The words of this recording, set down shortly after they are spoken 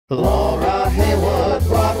Laura Haywood,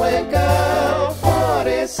 Broadway girl,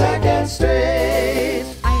 42nd Street.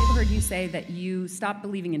 I heard you say that you stopped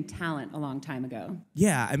believing in talent a long time ago.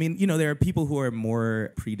 Yeah, I mean, you know, there are people who are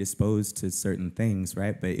more predisposed to certain things,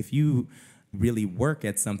 right? But if you really work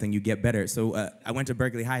at something, you get better. So I went to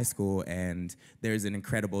Berkeley High School, and there's an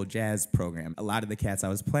incredible jazz program. A lot of the cats I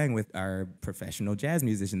was playing with are professional jazz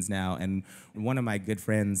musicians now, and one of my good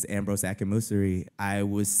friends, Ambrose Akinmusire, I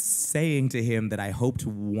was saying to him that I hoped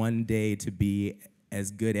one day to be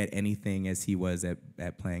as good at anything as he was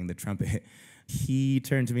at playing the trumpet. He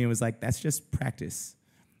turned to me and was like, that's just practice.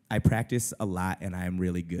 I practice a lot, and I am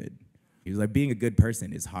really good. He was like, being a good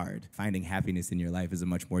person is hard. Finding happiness in your life is a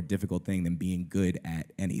much more difficult thing than being good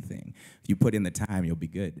at anything. If you put in the time, you'll be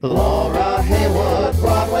good. Laura Haywood,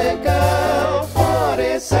 Broadway girl,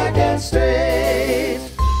 42nd Street.